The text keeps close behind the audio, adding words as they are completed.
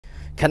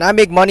Can I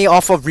make money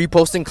off of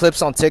reposting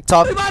clips on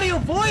TikTok? Everybody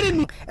avoided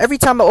me. Every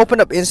time I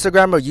open up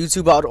Instagram or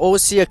YouTube, I would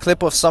always see a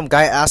clip of some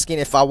guy asking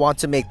if I want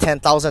to make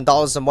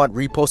 $10,000 a month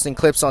reposting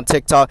clips on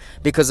TikTok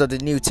because of the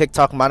new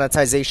TikTok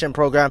monetization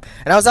program.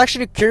 And I was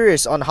actually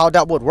curious on how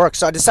that would work.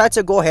 So I decided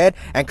to go ahead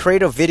and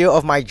create a video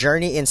of my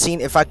journey in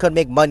seeing if I could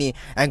make money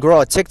and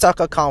grow a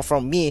TikTok account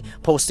from me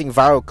posting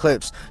viral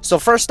clips. So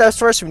first steps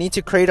first, we need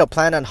to create a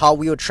plan on how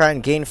we would try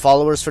and gain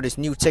followers for this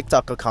new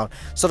TikTok account.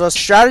 So the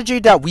strategy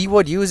that we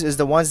would use is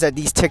the ones that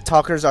these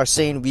TikTokers are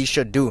saying we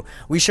should do.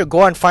 We should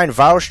go and find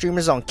viral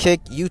streamers on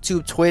Kick,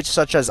 YouTube, Twitch,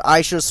 such as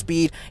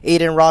iShowSpeed,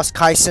 Aiden Ross,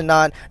 Kai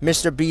Cenat,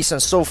 Mr. Beast,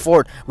 and so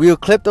forth. We will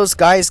clip those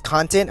guys'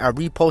 content and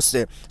repost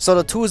it. So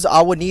the tools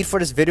I would need for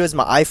this video is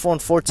my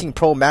iPhone 14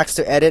 Pro Max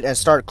to edit and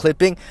start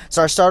clipping.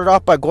 So I started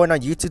off by going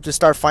on YouTube to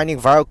start finding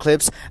viral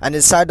clips, and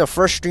decided the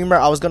first streamer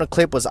I was going to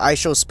clip was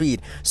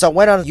iShowSpeed. So I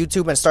went on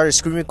YouTube and started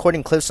screen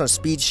recording clips on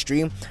Speed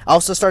Stream. I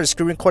also started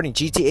screen recording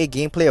GTA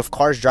gameplay of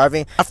cars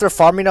driving. After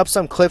farming up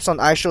some clips on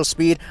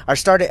iShowSpeed, I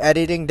started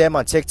editing them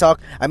on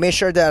TikTok. I made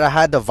sure that I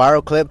had the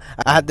viral clip,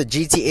 I had the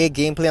GTA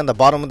gameplay on the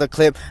bottom of the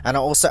clip, and I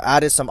also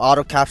added some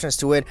auto captions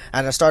to it,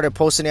 and I started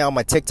posting it on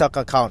my TikTok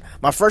account.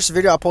 My first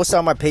video I posted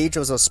on my page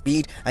was of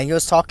Speed, and he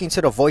was talking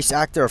to the voice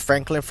actor of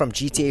Franklin from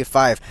GTA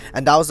 5,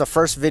 and that was the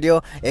first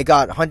video. It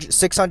got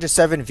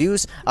 607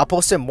 views. I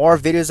posted more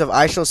videos of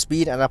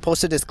iShowSpeed, and I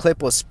posted this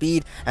clip with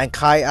Speed and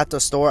Kai at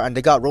the store, and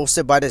they got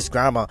roasted by this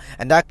grandma,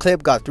 and that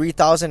clip got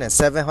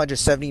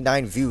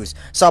 3,779 views.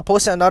 So I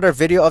posted another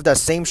video of that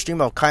same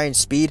stream of Kai and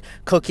Speed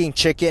cooking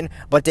chicken,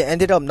 but they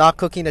ended up not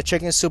cooking the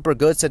chicken super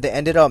good, so they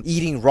ended up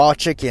eating raw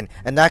chicken,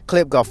 and that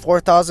clip got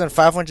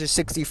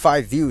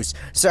 4,565 views.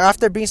 So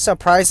after being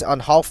surprised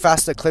on how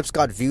fast the clips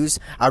got views,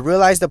 I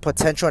realized the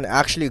potential in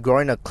actually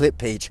growing a clip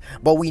page,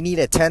 but we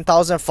needed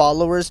 10,000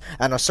 followers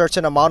and a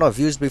certain amount of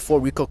views before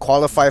we could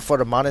qualify for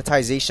the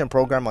monetization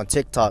program on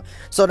TikTok.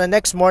 So the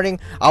next morning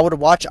I would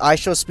watch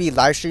iShowSpeed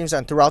live streams,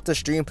 and throughout the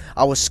stream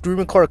I would screen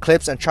record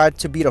clips and try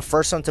to be the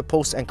first one to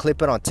post and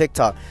clip it on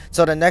TikTok.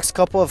 So the next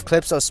couple of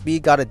clips of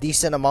Speed got a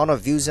decent amount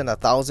of views in the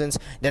thousands.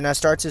 Then I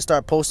started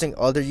posting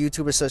other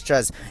YouTubers such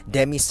as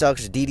Demi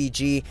Sucks,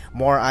 DDG,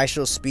 more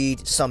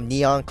iShowSpeed, some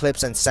Neon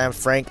clips, and Sam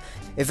Frank.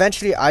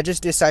 Eventually I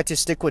just decided to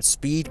stick with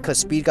Speed because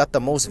Speed got the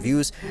most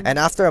views, and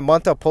after a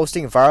month of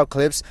posting viral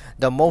clips,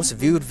 the most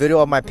viewed video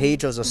of my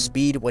page was of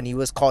Speed when he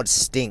was called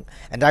Stink,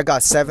 and that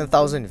got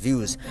 7,000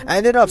 views. I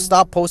ended up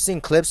stop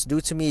posting clips due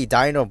to me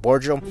dying of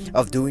boredom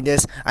of doing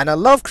this, and I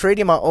love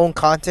creating my own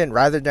content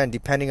rather than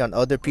depending on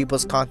other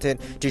people's content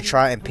to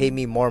try and pay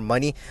me more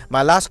money.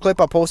 My last clip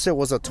I posted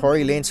was a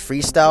Tory Lanez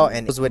freestyle,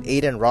 and it was with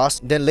Aiden Ross.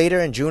 Then later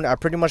in June I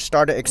pretty much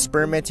started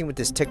experimenting with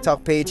this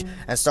TikTok page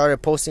and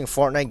started posting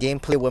Fortnite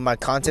gameplay with my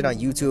content on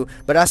YouTube,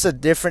 but that's a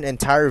different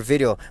entire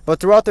video. But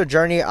throughout the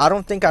journey I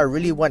don't think I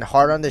really went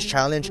hard on this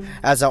challenge,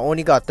 as I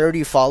only got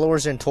 30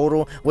 followers in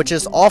total, which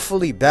is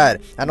awfully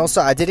bad, and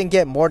also I didn't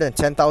get more than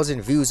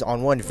 10,000 views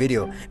on one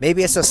video.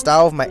 Maybe it's the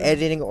style of my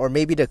editing, or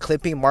maybe the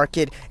clipping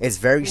market is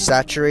very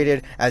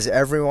saturated as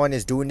everyone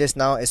is doing this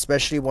now,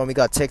 especially when we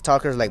got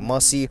TikTokers like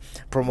Mussy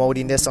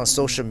promoting this on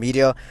social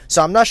media.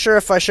 So I'm not sure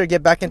if I should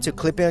get back into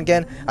clipping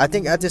again. I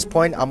think at this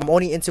point I'm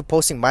only into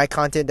posting my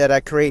content that I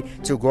create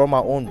to grow my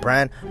own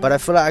brand, but I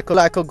feel like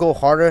I could go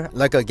harder.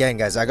 Like again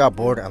guys, I got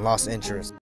bored and lost interest.